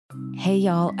Hey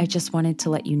y'all, I just wanted to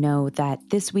let you know that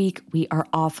this week we are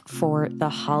off for the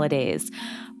holidays.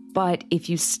 But if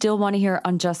you still want to hear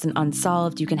Unjust and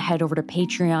Unsolved, you can head over to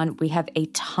Patreon. We have a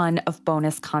ton of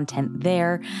bonus content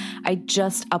there. I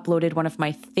just uploaded one of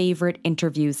my favorite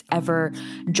interviews ever.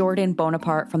 Jordan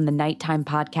Bonaparte from the Nighttime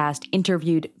Podcast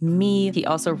interviewed me. He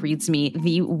also reads me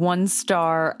the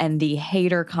 1-star and the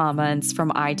hater comments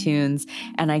from iTunes,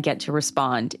 and I get to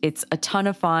respond. It's a ton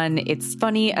of fun. It's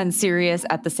funny and serious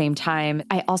at the same time.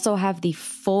 I also have the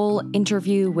full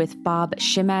interview with Bob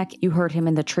Shimak. You heard him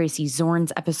in the Tracy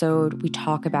Zorns episode. We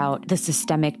talk about the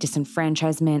systemic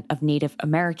disenfranchisement of Native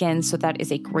Americans. So that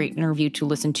is a great interview to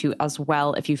listen to as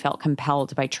well if you felt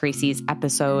compelled by Tracy's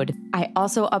episode. I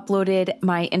also uploaded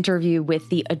my interview with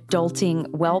the Adulting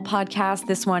Well podcast.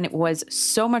 This one was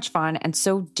so much fun and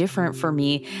so different for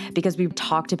me because we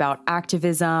talked about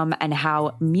activism and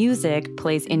how music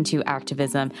plays into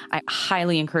activism. I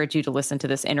highly encourage you to listen to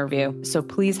this interview. So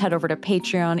please head over to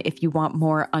Patreon if you want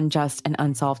more Unjust and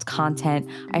Unsolved content.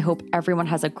 I hope everyone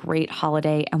has a great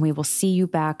holiday, and we will see you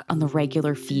back on the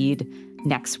regular feed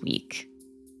next week.